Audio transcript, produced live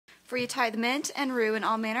For ye tithe mint and rue and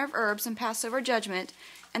all manner of herbs, and pass over judgment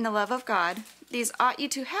and the love of God. These ought ye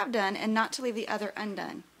to have done, and not to leave the other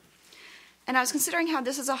undone. And I was considering how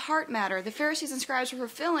this is a heart matter. The Pharisees and scribes were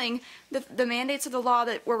fulfilling the mandates of the law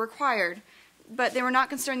that were required, but they were not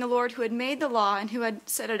considering the Lord who had made the law and who had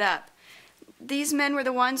set it up. These men were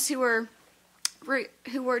the ones who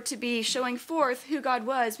were to be showing forth who God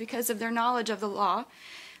was because of their knowledge of the law.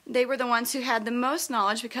 They were the ones who had the most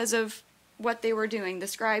knowledge because of what they were doing. The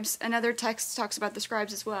scribes, another text talks about the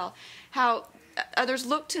scribes as well, how others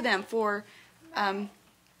looked to them for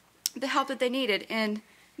the help that they needed. And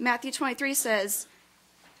Matthew 23 says,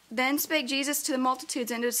 Then spake Jesus to the multitudes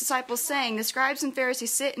and to his disciples, saying, The scribes and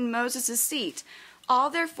Pharisees sit in Moses' seat. All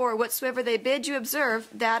therefore whatsoever they bid you observe,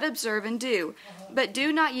 that observe and do. But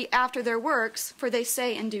do not ye after their works, for they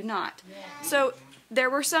say and do not. So there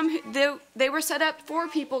were some, they were set up for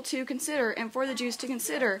people to consider and for the Jews to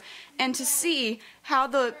consider and to see how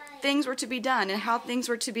the things were to be done and how things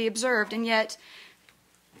were to be observed. And yet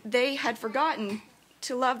they had forgotten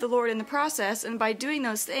to love the Lord in the process, and by doing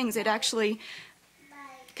those things, they'd actually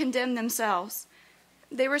condemned themselves.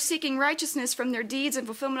 They were seeking righteousness from their deeds and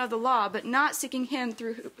fulfillment of the law, but not seeking Him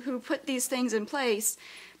through who put these things in place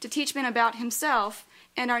to teach men about Himself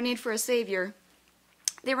and our need for a Savior.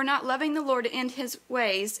 They were not loving the Lord and His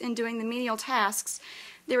ways in doing the menial tasks.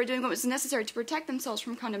 They were doing what was necessary to protect themselves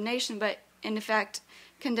from condemnation, but in effect,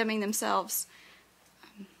 condemning themselves.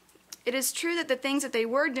 It is true that the things that they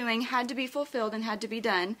were doing had to be fulfilled and had to be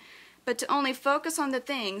done, but to only focus on the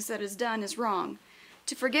things that is done is wrong.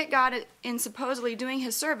 To forget God in supposedly doing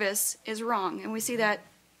His service is wrong, and we see that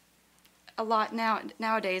a lot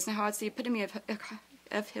nowadays, and how it's the epitome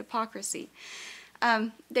of hypocrisy.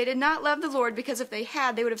 They did not love the Lord because if they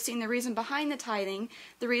had, they would have seen the reason behind the tithing,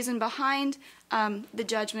 the reason behind the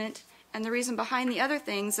judgment, and the reason behind the other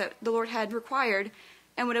things that the Lord had required,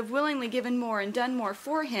 and would have willingly given more and done more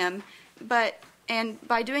for Him, and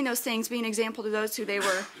by doing those things, be an example to those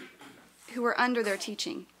who were under their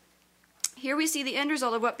teaching. Here we see the end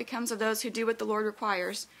result of what becomes of those who do what the Lord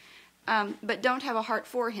requires, but don't have a heart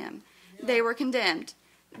for Him. They were condemned.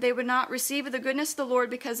 They would not receive of the goodness of the Lord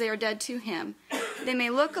because they are dead to Him. They may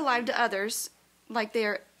look alive to others, like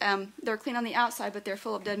they're clean on the outside, but they're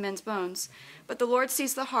full of dead men's bones. But the Lord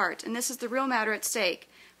sees the heart, and this is the real matter at stake,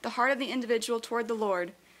 the heart of the individual toward the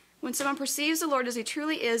Lord. When someone perceives the Lord as He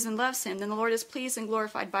truly is and loves Him, then the Lord is pleased and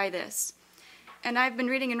glorified by this. And I've been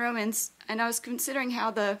reading in Romans, and I was considering how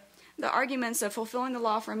the arguments of fulfilling the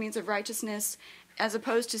law for a means of righteousness as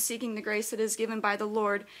opposed to seeking the grace that is given by the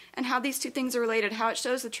Lord, and how these two things are related, how it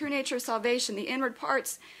shows the true nature of salvation, the inward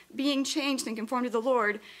parts being changed and conformed to the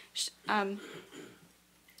Lord, and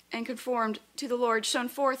conformed to the Lord, shown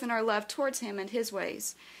forth in our love towards Him and His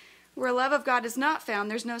ways. Where love of God is not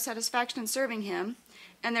found, there's no satisfaction in serving Him,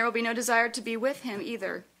 and there will be no desire to be with Him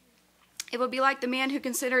either. It will be like the man who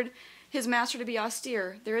considered his master to be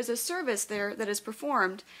austere. There is a service there that is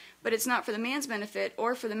performed, but it's not for the man's benefit,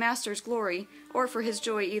 or for the master's glory, or for his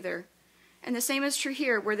joy either. And the same is true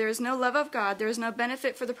here. Where there is no love of God, there is no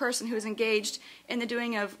benefit for the person who is engaged in the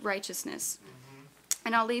doing of righteousness.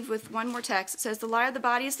 And I'll leave with one more text. It says, The light of the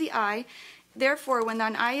body is the eye. Therefore, when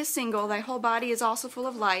thine eye is single, thy whole body is also full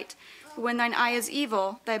of light. But when thine eye is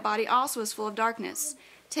evil, thy body also is full of darkness.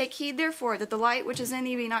 Take heed, therefore, that the light which is in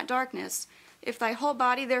thee be not darkness. If thy whole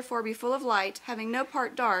body therefore be full of light, having no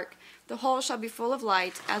part dark, the whole shall be full of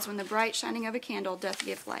light, as when the bright shining of a candle doth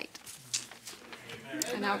give light. Amen.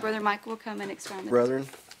 And now Brother Michael will come and expound. Brethren,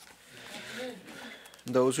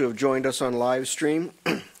 those who have joined us on live stream,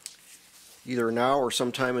 either now or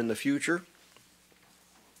sometime in the future.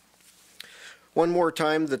 One more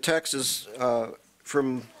time, the text is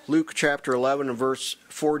from Luke chapter 11 and verse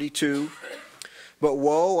 42. But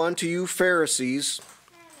woe unto you, Pharisees,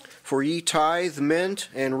 for ye tithe mint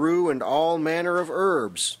and rue and all manner of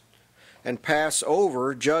herbs, and pass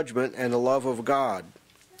over judgment and the love of God.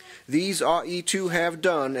 These ought ye to have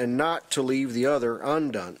done, and not to leave the other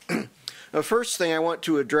undone. The first thing I want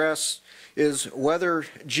to address is whether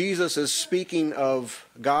Jesus is speaking of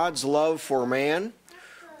God's love for man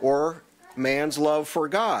or man's love for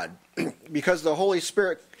God. Because the Holy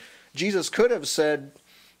Spirit, Jesus could have said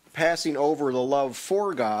passing over the love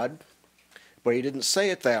for God, but He didn't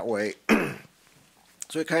say it that way.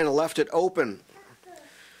 So He kind of left it open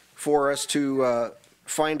for us to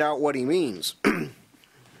find out what He means.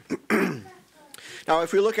 Now,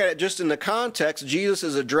 if we look at it just in the context, Jesus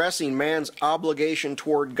is addressing man's obligation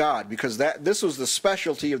toward God, because this was the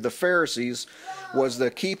specialty of the Pharisees, was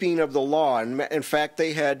the keeping of the law. And in fact,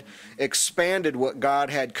 they had expanded what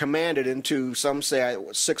God had commanded into, some say,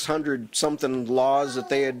 600-something laws that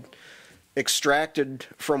they had extracted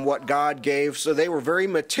from what God gave. So they were very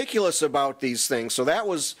meticulous about these things. So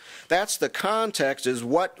that's the context, is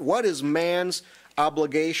what is man's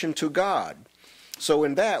obligation to God. So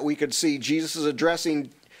in that we could see Jesus is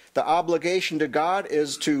addressing the obligation to God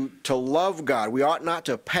is to love God. We ought not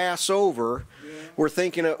to pass over. We're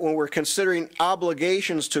thinking when we're considering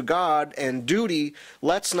obligations to God and duty,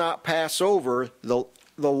 let's not pass over the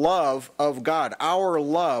love of God, our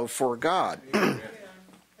love for God.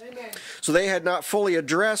 So they had not fully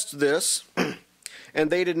addressed this,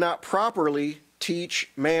 and they did not properly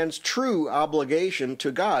teach man's true obligation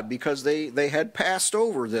to God because they had passed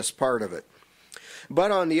over this part of it.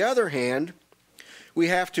 But on the other hand, we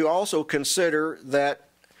have to also consider that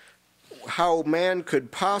how man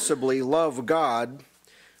could possibly love God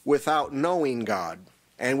without knowing God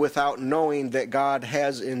and without knowing that God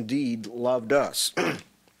has indeed loved us.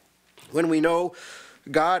 When we know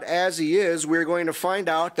God as He is, we're going to find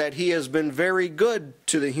out that He has been very good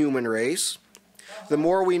to the human race. The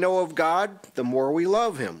more we know of God, the more we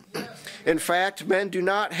love Him. In fact, men do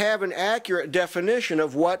not have an accurate definition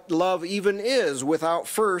of what love even is without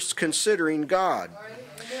first considering God.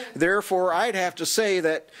 Therefore, I'd have to say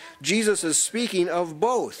that Jesus is speaking of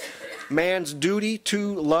both man's duty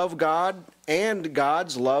to love God and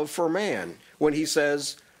God's love for man when He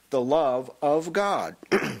says the love of God.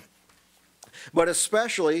 But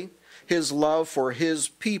especially His love for His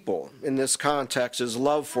people. In this context, His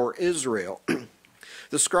love for Israel.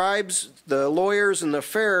 The scribes, the lawyers, and the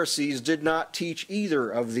Pharisees did not teach either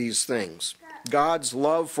of these things. God's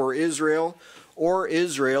love for Israel or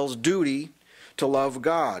Israel's duty to love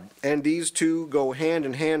God. And these two go hand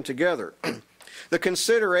in hand together. The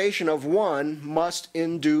consideration of one must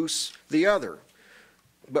induce the other.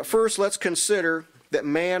 But first, let's consider that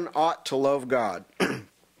man ought to love God.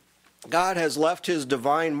 God has left His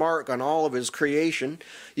divine mark on all of His creation.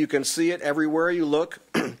 You can see it everywhere you look,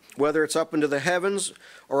 whether it's up into the heavens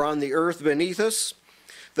or on the earth beneath us.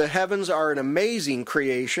 The heavens are an amazing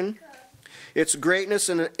creation. Its greatness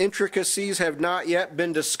and intricacies have not yet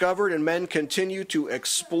been discovered, and men continue to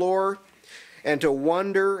explore and to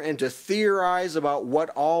wonder and to theorize about what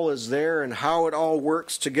all is there and how it all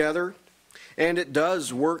works together. And it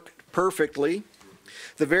does work perfectly.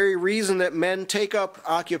 The very reason that men take up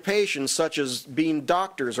occupations such as being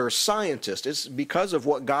doctors or scientists is because of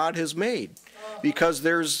what God has made, because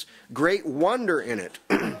there's great wonder in it.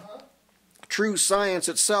 True science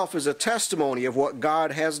itself is a testimony of what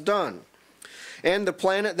God has done. And the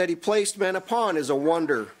planet that He placed men upon is a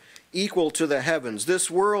wonder equal to the heavens.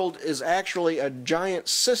 This world is actually a giant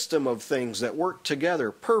system of things that work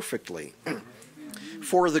together perfectly.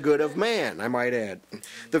 For the good of man, I might add.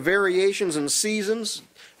 The variations in seasons,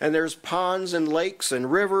 and there's ponds and lakes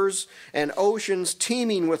and rivers and oceans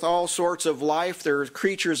teeming with all sorts of life. There are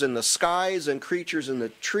creatures in the skies and creatures in the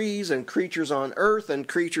trees and creatures on earth and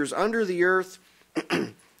creatures under the earth.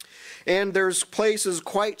 And there's places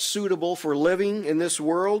quite suitable for living in this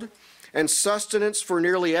world and sustenance for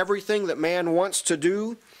nearly everything that man wants to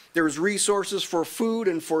do. There's resources for food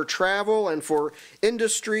and for travel and for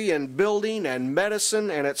industry and building and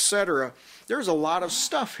medicine and etc. There's a lot of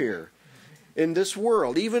stuff here in this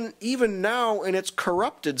world, even now in its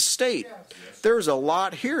corrupted state. There's a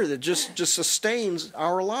lot here that just sustains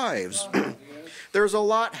our lives. There's a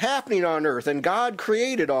lot happening on earth, and God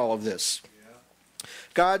created all of this.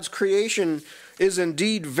 God's creation is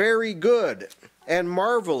indeed very good and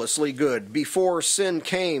marvelously good before sin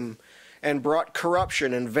came and brought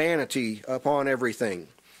corruption and vanity upon everything.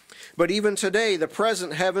 But even today, the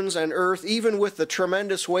present heavens and earth, even with the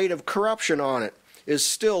tremendous weight of corruption on it, is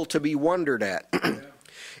still to be wondered at.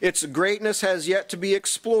 Its greatness has yet to be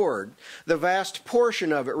explored. The vast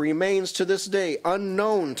portion of it remains to this day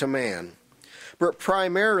unknown to man. But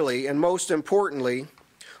primarily and most importantly,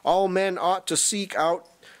 all men ought to seek out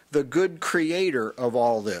the good Creator of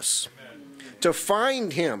all this, to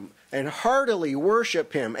find Him and heartily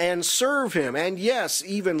worship Him and serve Him and, yes,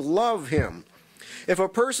 even love Him. If a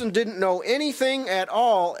person didn't know anything at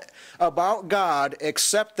all about God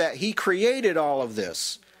except that He created all of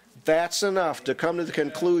this, that's enough to come to the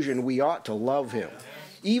conclusion we ought to love Him.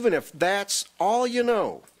 Even if that's all you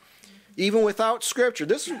know. Even without Scripture.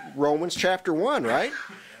 This is Romans chapter 1, right?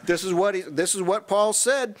 This is what Paul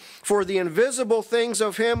said. For the invisible things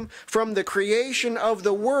of Him from the creation of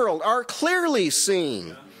the world are clearly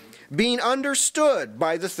seen, being understood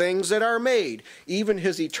by the things that are made, even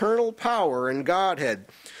His eternal power and Godhead,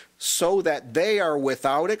 so that they are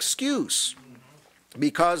without excuse.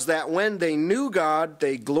 Because that when they knew God,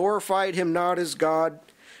 they glorified Him not as God,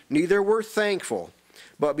 neither were thankful,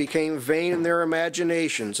 but became vain in their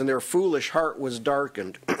imaginations, and their foolish heart was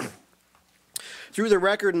darkened. Through the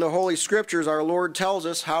record in the Holy Scriptures, our Lord tells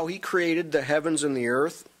us how he created the heavens and the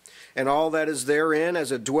earth and all that is therein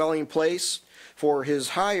as a dwelling place for his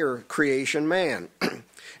higher creation, man.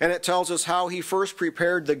 And it tells us how he first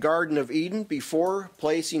prepared the Garden of Eden before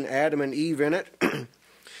placing Adam and Eve in it.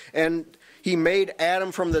 And he made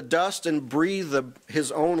Adam from the dust and breathed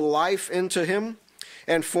his own life into him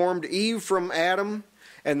and formed Eve from Adam,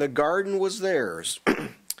 and the garden was theirs,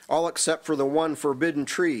 all except for the one forbidden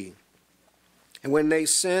tree. And when they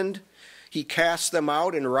sinned, he cast them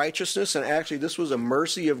out in righteousness, and actually this was a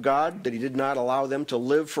mercy of God that he did not allow them to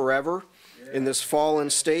live forever in this fallen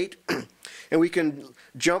state. And we can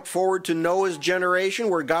jump forward to Noah's generation,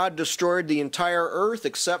 where God destroyed the entire earth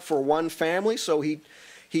except for one family. So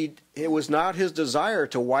it was not his desire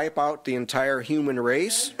to wipe out the entire human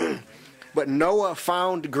race. But Noah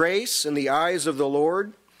found grace in the eyes of the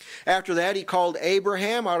Lord. After that, he called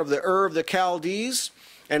Abraham out of the Ur of the Chaldees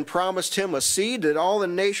and promised him a seed, that all the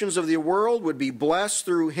nations of the world would be blessed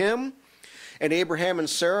through him. And Abraham and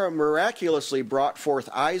Sarah miraculously brought forth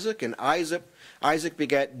Isaac, and Isaac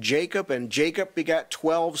begat Jacob, and Jacob begat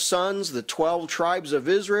 12 sons, the 12 tribes of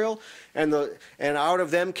Israel, and out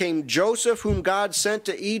of them came Joseph, whom God sent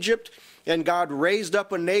to Egypt, and God raised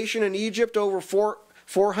up a nation in Egypt. Over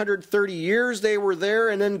 430 years they were there,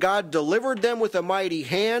 and then God delivered them with a mighty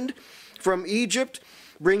hand from Egypt,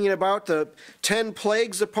 bringing about the 10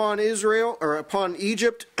 plagues upon Israel, or upon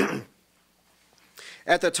Egypt.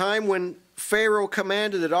 At the time when Pharaoh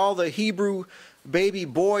commanded that all the Hebrew baby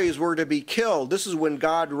boys were to be killed, this is when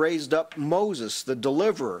God raised up Moses, the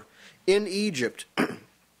deliverer, in Egypt.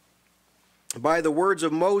 By the words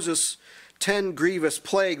of Moses, 10 grievous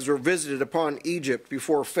plagues were visited upon Egypt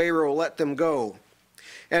before Pharaoh let them go.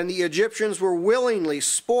 And the Egyptians were willingly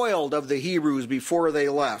spoiled of the Hebrews before they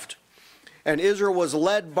left. And Israel was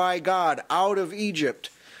led by God out of Egypt,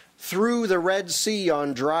 through the Red Sea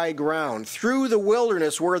on dry ground, through the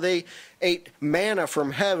wilderness where they ate manna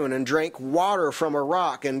from heaven and drank water from a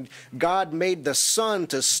rock, and God made the sun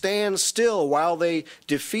to stand still while they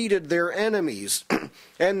defeated their enemies.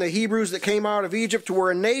 And the Hebrews that came out of Egypt were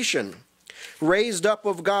a nation raised up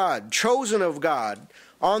of God, chosen of God,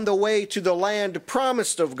 on the way to the land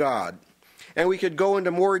promised of God. And we could go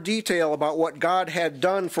into more detail about what God had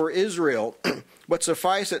done for Israel, but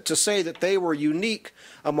suffice it to say that they were unique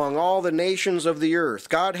among all the nations of the earth.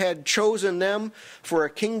 God had chosen them for a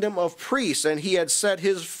kingdom of priests, and he had set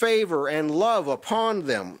his favor and love upon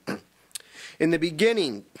them. In the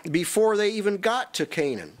beginning, before they even got to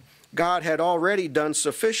Canaan, God had already done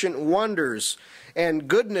sufficient wonders and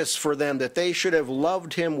goodness for them that they should have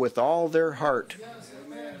loved him with all their heart.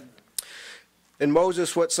 And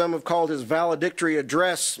Moses, what some have called his valedictory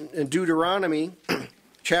address in Deuteronomy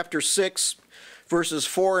chapter 6, verses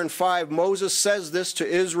 4 and 5, Moses says this to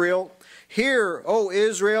Israel: "Hear, O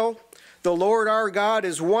Israel, the Lord our God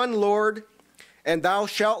is one Lord, and thou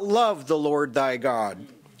shalt love the Lord thy God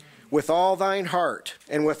with all thine heart,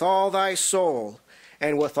 and with all thy soul,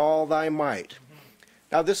 and with all thy might."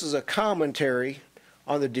 Now this is a commentary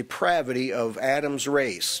on the depravity of Adam's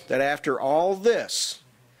race, that after all this,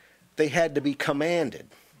 they had to be commanded.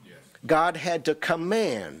 God had to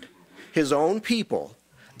command his own people,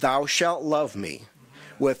 "Thou shalt love me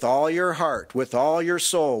with all your heart, with all your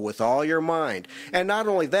soul, with all your mind." And not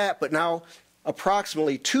only that, but now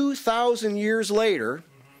approximately 2,000 years later,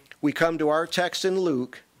 we come to our text in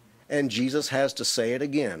Luke, and Jesus has to say it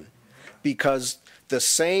again. Because the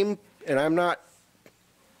same, and I'm not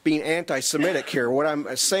being anti-Semitic here, what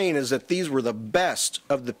I'm saying is that these were the best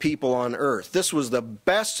of the people on earth. This was the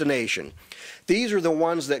best nation. These are the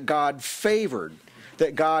ones that God favored,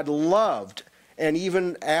 that God loved. And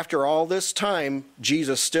even after all this time,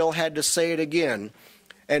 Jesus still had to say it again,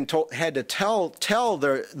 and had to tell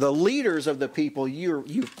the leaders of the people,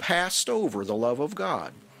 you've passed over the love of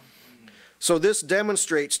God. So this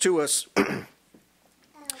demonstrates to us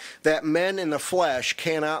that men in the flesh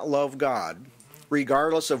cannot love God,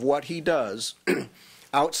 regardless of what he does.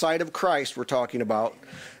 Outside of Christ, we're talking about,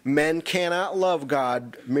 men cannot love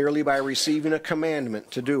God merely by receiving a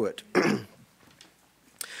commandment to do it.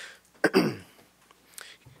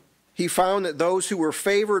 He found that those who were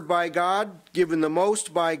favored by God, given the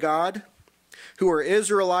most by God, who are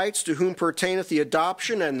Israelites, to whom pertaineth the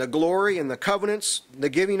adoption and the glory and the covenants, the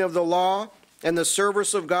giving of the law and the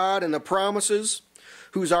service of God and the promises,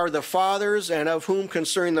 whose are the fathers, and of whom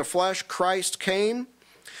concerning the flesh Christ came,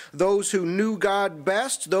 those who knew God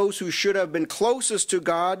best, those who should have been closest to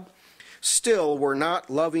God, still were not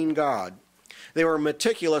loving God. They were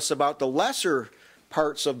meticulous about the lesser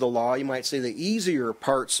parts of the law, you might say the easier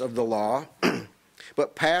parts of the law,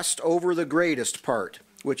 but passed over the greatest part.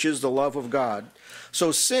 which is the love of God.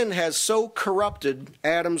 So sin has so corrupted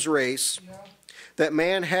Adam's race that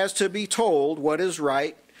man has to be told what is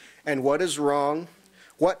right and what is wrong,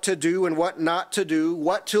 what to do and what not to do,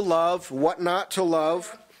 what to love, what not to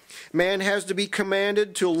love. Man has to be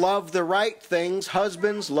commanded to love the right things.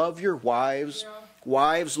 Husbands, love your wives.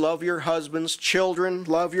 Wives, love your husbands. Children,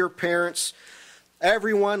 love your parents.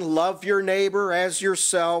 Everyone, love your neighbor as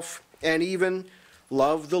yourself, and even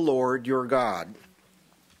love the Lord your God.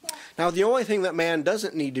 Now, the only thing that man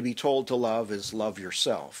doesn't need to be told to love is love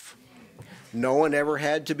yourself. No one ever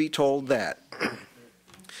had to be told that.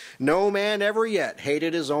 No man ever yet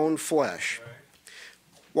hated his own flesh.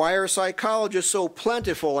 Why are psychologists so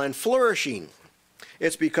plentiful and flourishing?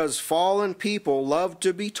 It's because fallen people love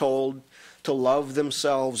to be told to love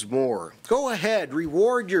themselves more. Go ahead,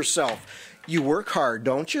 reward yourself. You work hard,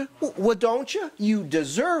 don't you? Well, don't you? You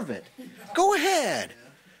deserve it. Go ahead.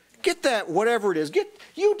 Get that, whatever it is.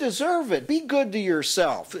 You deserve it. Be good to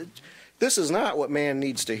yourself. This is not what man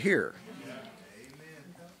needs to hear.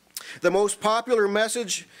 The most popular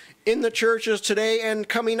message in the churches today and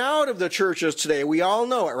coming out of the churches today, we all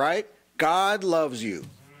know it, right? God loves you.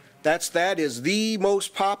 That is the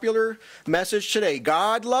most popular message today.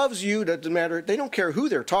 God loves you. Doesn't matter. They don't care who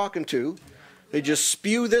they're talking to. They just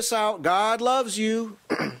spew this out. God loves you.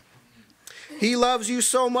 He loves you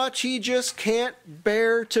so much he just can't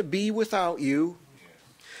bear to be without you.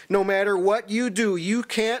 No matter what you do, you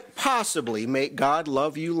can't possibly make God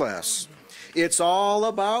love you less. It's all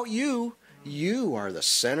about you. You are the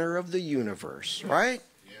center of the universe, right?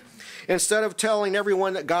 Instead of telling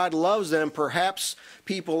everyone that God loves them, perhaps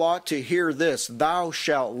people ought to hear this: thou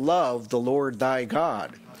shalt love the Lord thy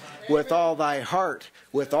God with all thy heart,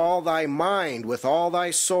 with all thy mind, with all thy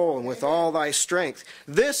soul, and with all thy strength.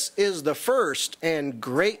 This is the first and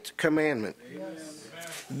great commandment.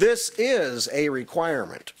 This is a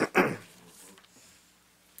requirement.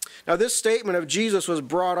 Now, this statement of Jesus was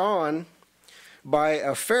brought on by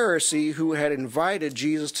a Pharisee who had invited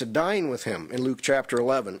Jesus to dine with him in Luke chapter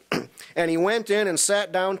 11. And he went in and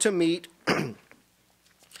sat down to meat.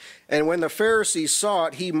 And when the Pharisee saw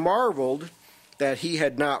it, he marveled that he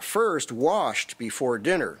had not first washed before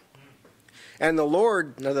dinner. And the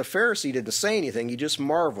Lord, now the Pharisee didn't say anything, he just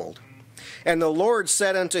marveled. And the Lord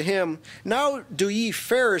said unto him, now do ye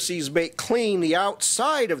Pharisees make clean the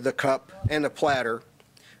outside of the cup and the platter,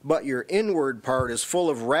 but your inward part is full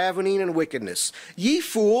of ravening and wickedness. Ye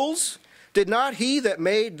fools, did not he that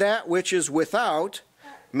made that which is without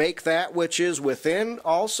make that which is within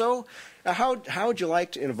also? Now, how would you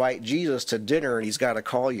like to invite Jesus to dinner and he's got to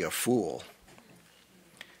call you a fool?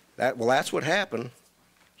 That's what happened.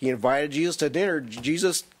 He invited Jesus to dinner.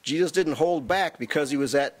 Jesus didn't hold back because he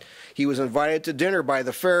was invited to dinner by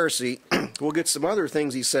the Pharisee. We'll get some other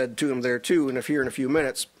things he said to him there too in a few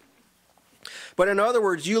minutes. But in other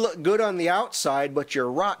words, you look good on the outside, but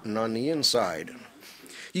you're rotten on the inside.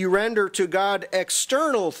 You render to God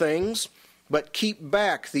external things, but keep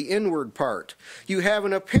back the inward part. You have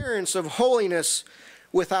an appearance of holiness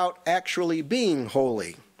without actually being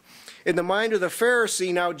holy. In the mind of the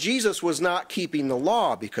Pharisee, now Jesus was not keeping the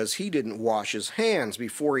law because he didn't wash his hands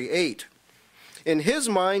before he ate. In his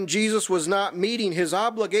mind, Jesus was not meeting his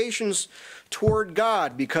obligations toward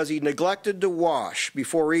God because he neglected to wash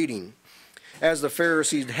before eating, as the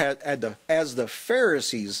Pharisees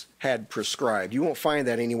had prescribed. You won't find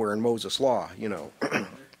that anywhere in Moses' law, you know.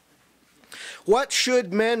 What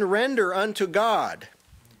should men render unto God?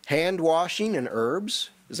 Hand washing and herbs?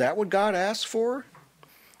 Is that what God asks for?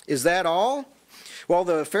 Is that all? Well,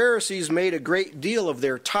 the Pharisees made a great deal of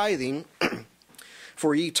their tithing.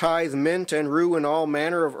 For ye tithe mint and rue and all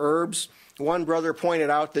manner of herbs. One brother pointed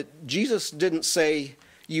out that Jesus didn't say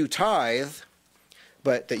you tithe,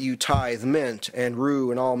 but that you tithe mint and rue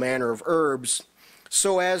and all manner of herbs,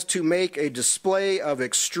 so as to make a display of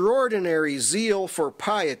extraordinary zeal for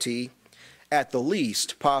piety at the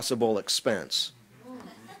least possible expense.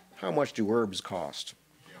 How much do herbs cost?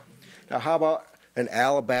 Now, how about an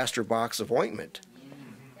alabaster box of ointment?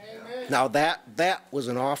 Now, that was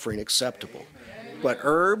an offering acceptable. But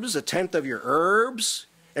herbs, a tenth of your herbs,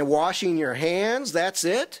 and washing your hands, that's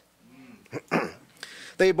it?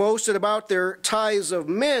 They boasted about their tithes of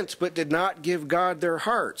mint, but did not give God their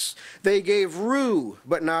hearts. They gave rue,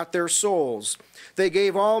 but not their souls. They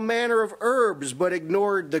gave all manner of herbs, but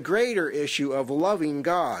ignored the greater issue of loving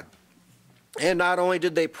God. And not only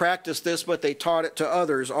did they practice this, but they taught it to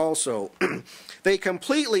others also. They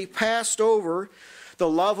completely passed over the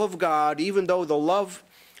love of God, even though the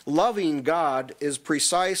loving God is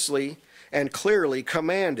precisely and clearly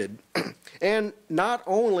commanded. And not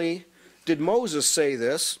only did Moses say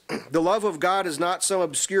this. The love of God is not some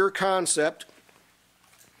obscure concept.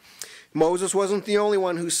 Moses wasn't the only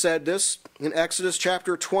one who said this. In Exodus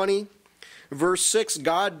chapter 20, verse 6,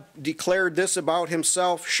 God declared this about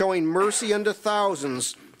himself, showing mercy unto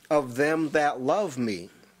thousands of them that love me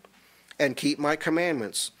and keep my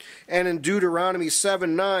commandments. And in Deuteronomy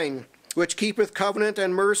 7:9, which keepeth covenant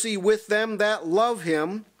and mercy with them that love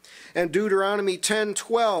him. And Deuteronomy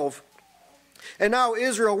 10:12, and now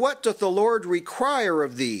Israel, what doth the Lord require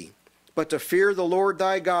of thee, but to fear the Lord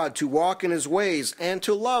thy God, to walk in his ways, and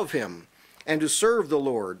to love him, and to serve the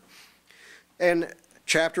Lord. And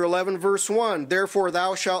chapter 11, verse 1, therefore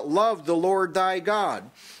thou shalt love the Lord thy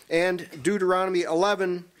God. And Deuteronomy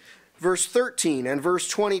 11, verse 13, and verse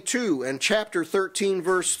 22, and chapter 13,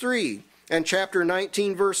 verse 3, and chapter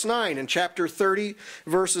 19, verse 9, and chapter 30,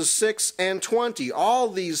 verses 6 and 20. All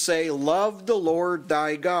these say, love the Lord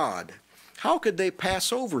thy God. How could they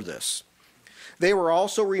pass over this? They were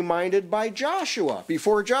also reminded by Joshua,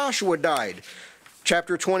 before Joshua died.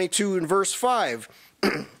 Chapter 22 and verse 5,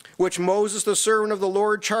 which Moses the servant of the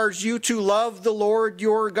Lord charged you to love the Lord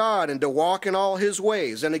your God and to walk in all his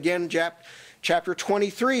ways. And again, chapter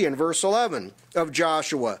 23 and verse 11 of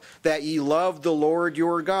Joshua, that ye love the Lord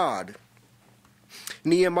your God.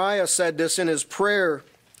 Nehemiah said this in his prayer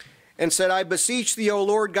and said, I beseech thee, O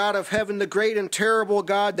Lord God of heaven, the great and terrible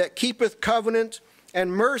God that keepeth covenant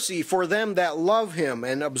and mercy for them that love him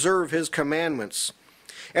and observe his commandments.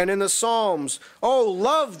 And in the Psalms, O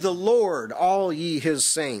love the Lord, all ye his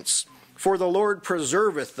saints, for the Lord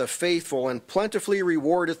preserveth the faithful and plentifully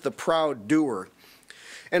rewardeth the proud doer.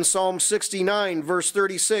 And Psalm 69, verse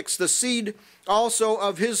 36, the seed also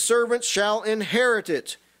of his servants shall inherit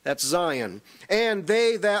it. That's Zion. And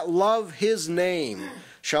they that love his name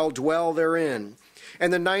shall dwell therein.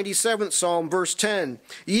 And the 97th Psalm, verse 10,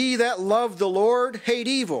 ye that love the Lord hate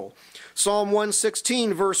evil. Psalm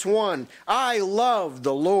 116, verse 1, I love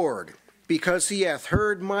the Lord, because he hath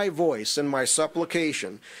heard my voice and my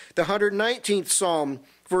supplication. The 119th Psalm,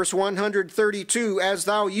 verse 132, as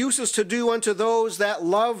thou usest to do unto those that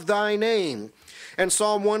love thy name. And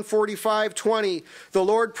Psalm 145:20, the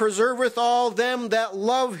Lord preserveth all them that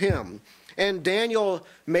love him. And Daniel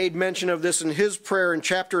made mention of this in his prayer in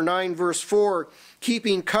chapter 9, verse 4,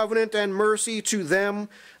 keeping covenant and mercy to them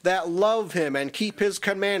that love him and keep his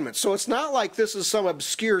commandments. So it's not like this is some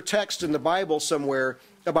obscure text in the Bible somewhere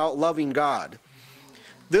about loving God.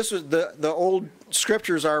 This is the old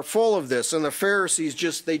scriptures are full of this, and the Pharisees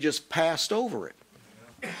just passed over it.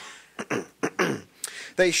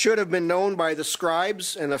 They should have been known by the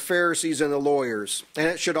scribes and the Pharisees and the lawyers, and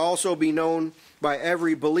it should also be known by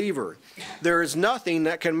every believer. There is nothing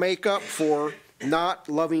that can make up for not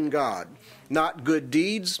loving God. Not good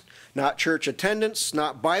deeds, not church attendance,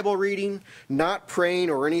 not Bible reading, not praying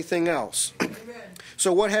or anything else.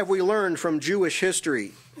 So what have we learned from Jewish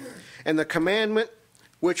history? And the commandment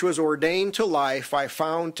which was ordained to life I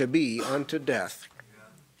found to be unto death.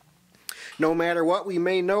 No matter what we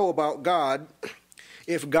may know about God,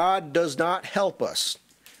 if God does not help us,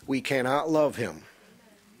 we cannot love him.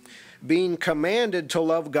 Being commanded to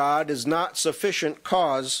love God is not sufficient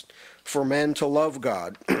cause for men to love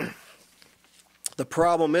God. The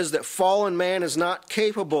problem is that fallen man is not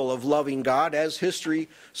capable of loving God, as history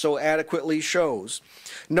so adequately shows.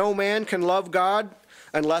 No man can love God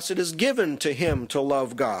unless it is given to him to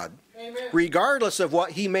love God, Amen, regardless of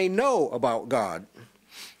what he may know about God.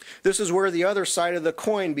 This is where the other side of the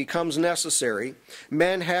coin becomes necessary.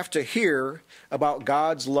 Men have to hear about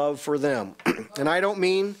God's love for them.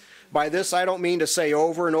 And by this I don't mean to say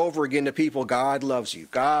over and over again to people, God loves you,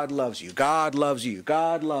 God loves you, God loves you,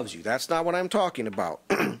 God loves you. That's not what I'm talking about.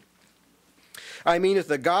 I mean that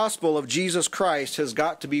the gospel of Jesus Christ has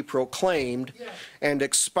got to be proclaimed and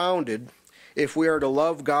expounded if we are to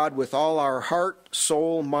love God with all our heart,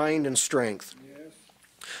 soul, mind, and strength.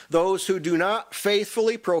 Those who do not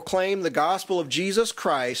faithfully proclaim the gospel of Jesus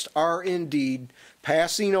Christ are indeed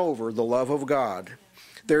passing over the love of God.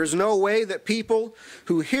 There's no way that people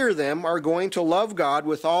who hear them are going to love God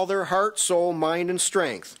with all their heart, soul, mind, and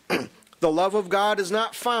strength. The love of God is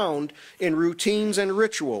not found in routines and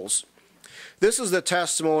rituals. This is the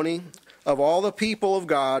testimony of all the people of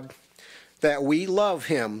God, that we love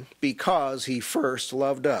him because he first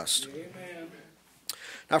loved us. Amen.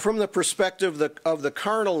 Now, from the perspective of the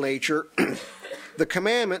carnal nature, the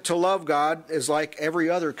commandment to love God is like every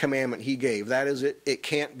other commandment he gave. That is, it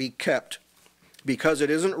can't be kept, because it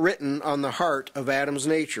isn't written on the heart of Adam's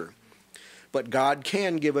nature. But God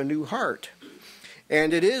can give a new heart.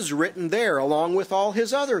 And it is written there along with all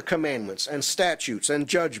his other commandments and statutes and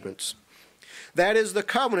judgments. That is the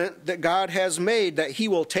covenant that God has made, that he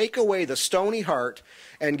will take away the stony heart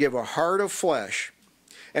and give a heart of flesh.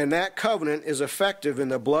 And that covenant is effective in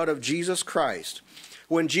the blood of Jesus Christ.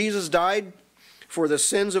 When Jesus died for the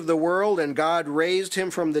sins of the world and God raised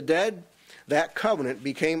him from the dead, that covenant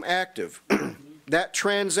became active. That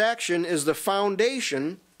transaction is the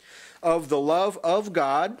foundation of the love of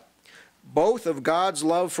God, both of God's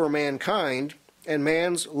love for mankind and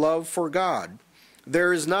man's love for God.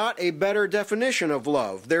 There is not a better definition of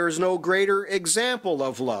love. There is no greater example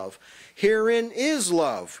of love. Herein is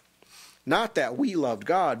love. Not that we loved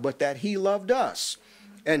God, but that he loved us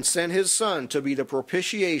and sent his Son to be the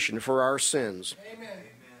propitiation for our sins. Amen.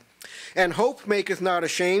 And hope maketh not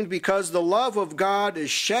ashamed, because the love of God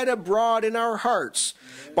is shed abroad in our hearts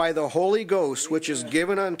by the Holy Ghost, which is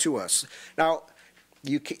given unto us. Now,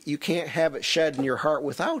 you can't have it shed in your heart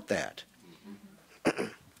without that.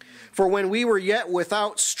 For when we were yet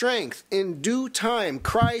without strength, in due time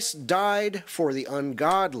Christ died for the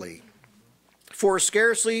ungodly. For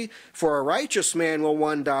scarcely for a righteous man will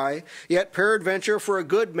one die, yet peradventure for a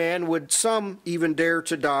good man would some even dare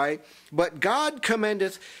to die. But God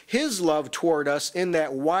commendeth his love toward us, in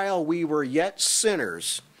that while we were yet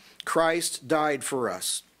sinners, Christ died for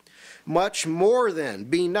us. Much more then,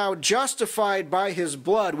 being now justified by his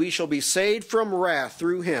blood, we shall be saved from wrath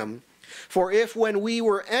through him. For if when we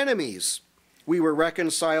were enemies, we were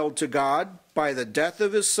reconciled to God by the death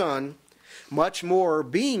of his Son, much more,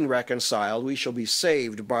 being reconciled, we shall be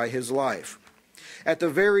saved by his life. At the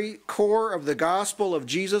very core of the gospel of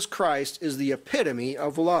Jesus Christ is the epitome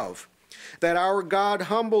of love, that our God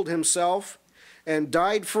humbled himself and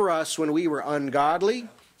died for us when we were ungodly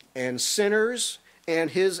and sinners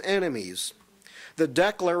and his enemies. The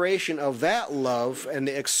declaration of that love and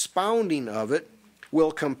the expounding of it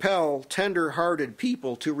will compel tender-hearted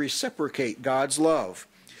people to reciprocate God's love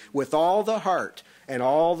with all the heart and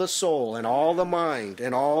all the soul and all the mind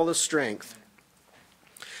and all the strength.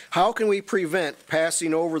 How can we prevent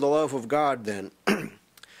passing over the love of God then?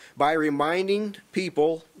 By reminding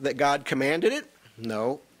people that God commanded it?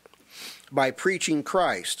 No. By preaching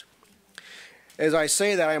Christ. As I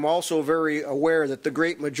say that, I'm also very aware that the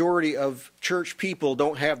great majority of church people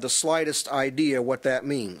don't have the slightest idea what that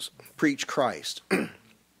means. Preach Christ.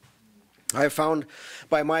 I have found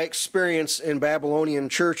by my experience in Babylonian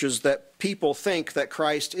churches that people think that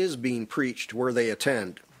Christ is being preached where they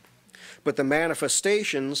attend. But the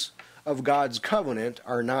manifestations of God's covenant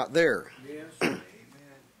are not there. Yes.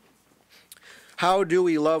 How do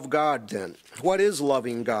we love God then? What is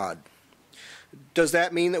loving God? Does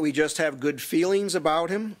that mean that we just have good feelings about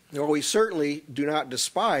him? Well, we certainly do not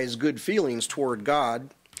despise good feelings toward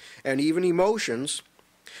God and even emotions.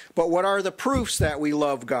 But what are the proofs that we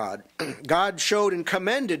love God? God showed and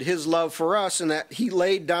commended his love for us, and that he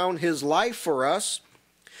laid down his life for us.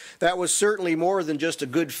 That was certainly more than just a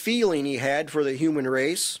good feeling he had for the human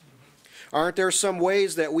race. Aren't there some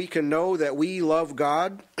ways that we can know that we love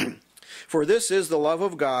God? For this is the love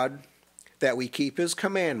of God, that we keep his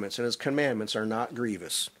commandments, and his commandments are not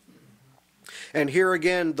grievous. And here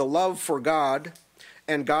again, the love for God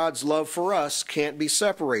and God's love for us can't be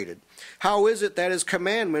separated. How is it that his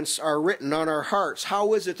commandments are written on our hearts?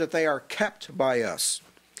 How is it that they are kept by us?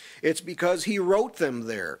 It's because he wrote them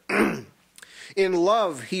there. In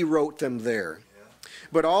love, he wrote them there.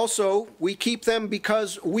 But also, we keep them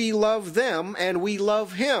because we love them and we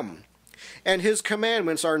love him. And his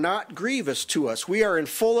commandments are not grievous to us. We are in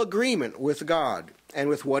full agreement with God and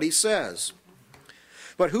with what he says.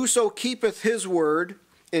 But whoso keepeth his word,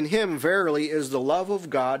 in him verily is the love of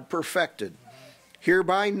God perfected.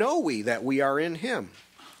 Hereby know we that we are in him.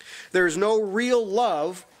 There's no real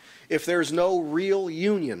love if there's no real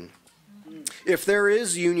union. If there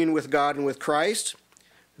is union with God and with Christ,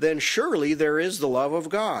 then surely there is the love of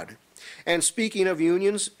God. And speaking of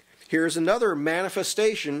unions, here's another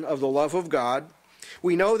manifestation of the love of God.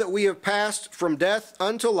 We know that we have passed from death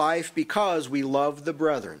unto life because we love the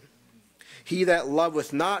brethren. He that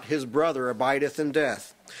loveth not his brother abideth in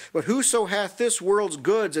death. But whoso hath this world's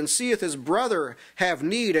goods, and seeth his brother have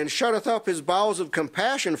need, and shutteth up his bowels of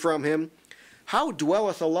compassion from him, how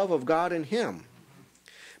dwelleth the love of God in him?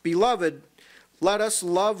 Beloved, let us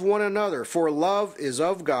love one another, for love is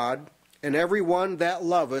of God, and every one that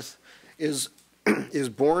loveth is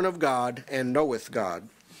born of God, and knoweth God.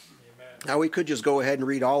 Now, we could just go ahead and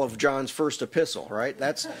read all of John's first epistle, right?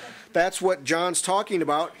 That's what John's talking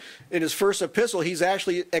about. In his first epistle, he's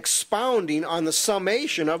actually expounding on the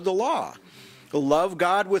summation of the law. Love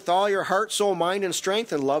God with all your heart, soul, mind, and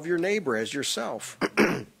strength, and love your neighbor as yourself.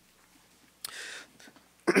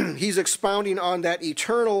 He's expounding on that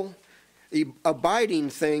eternal abiding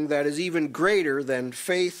thing that is even greater than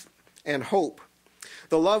faith and hope.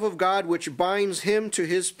 The love of God which binds him to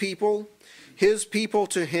his people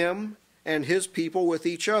to him, and his people with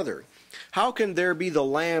each other. How can there be the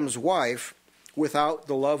Lamb's wife without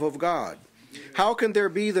the love of God? How can there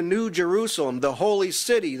be the New Jerusalem, the holy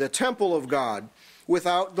city, the temple of God,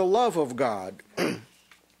 without the love of God?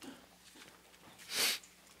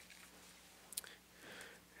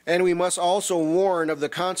 And we must also warn of the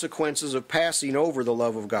consequences of passing over the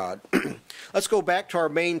love of God. Let's go back to our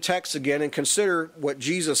main text again and consider what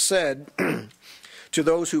Jesus said to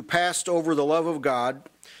those who passed over the love of God.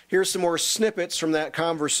 Here's some more snippets from that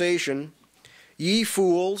conversation. Ye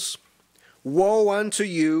fools, woe unto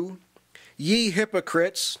you, ye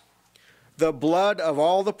hypocrites, the blood of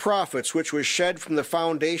all the prophets which was shed from the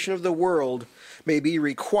foundation of the world may be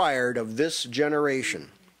required of this generation.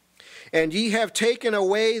 And ye have taken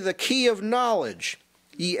away the key of knowledge.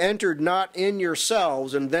 Ye entered not in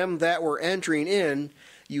yourselves, and them that were entering in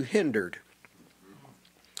you hindered.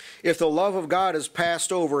 If the love of God is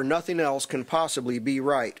passed over, nothing else can possibly be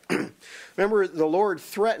right. Remember, the Lord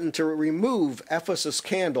threatened to remove Ephesus'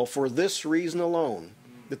 candle for this reason alone,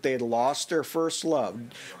 that they had lost their first love.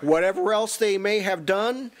 Whatever else they may have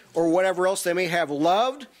done, or whatever else they may have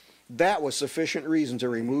loved, that was sufficient reason to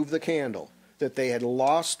remove the candle, that they had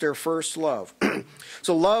lost their first love.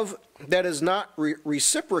 So love that is not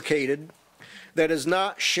reciprocated, that is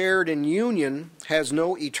not shared in union, has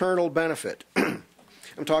no eternal benefit.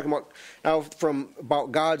 I'm talking about now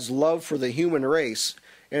about God's love for the human race,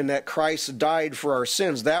 and that Christ died for our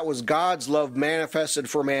sins. That was God's love manifested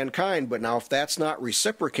for mankind. But now if that's not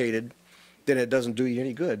reciprocated, then it doesn't do you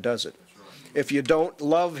any good, does it? If you don't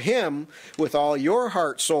love him with all your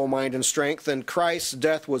heart, soul, mind, and strength, then Christ's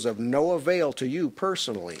death was of no avail to you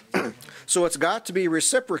personally. So it's got to be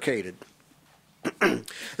reciprocated.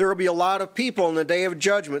 There will be a lot of people in the day of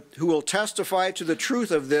judgment who will testify to the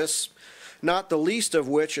truth of this, not the least of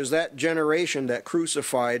which is that generation that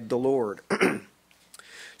crucified the Lord.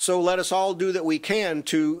 So let us all do that we can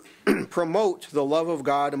to promote the love of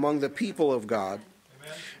God among the people of God.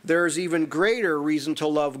 Amen. There is even greater reason to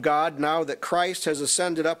love God now that Christ has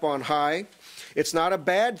ascended up on high. It's not a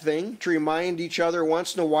bad thing to remind each other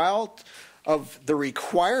once in a while of the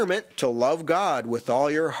requirement to love God with all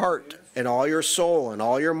your heart and all your soul and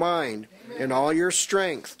all your mind and all your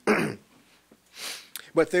strength.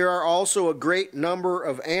 But there are also a great number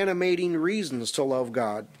of animating reasons to love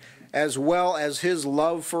God, as well as his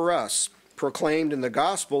love for us, proclaimed in the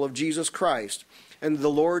gospel of Jesus Christ. And the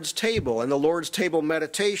Lord's table and the Lord's table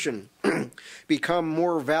meditation become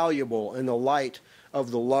more valuable in the light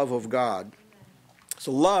of the love of God.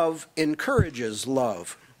 So love encourages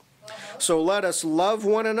love. So let us love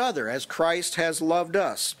one another as Christ has loved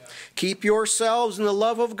us. Keep yourselves in the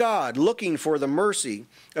love of God, looking for the mercy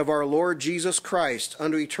of our Lord Jesus Christ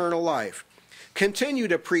unto eternal life. Continue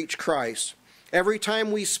to preach Christ. Every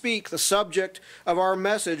time we speak, the subject of our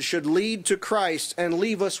message should lead to Christ and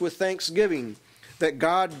leave us with thanksgiving that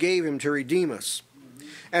God gave him to redeem us.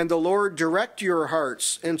 And the Lord direct your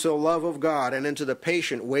hearts into the love of God and into the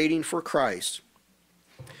patient waiting for Christ.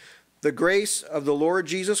 The grace of the Lord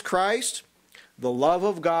Jesus Christ, the love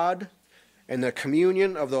of God, and the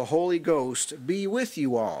communion of the Holy Ghost be with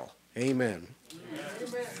you all. Amen.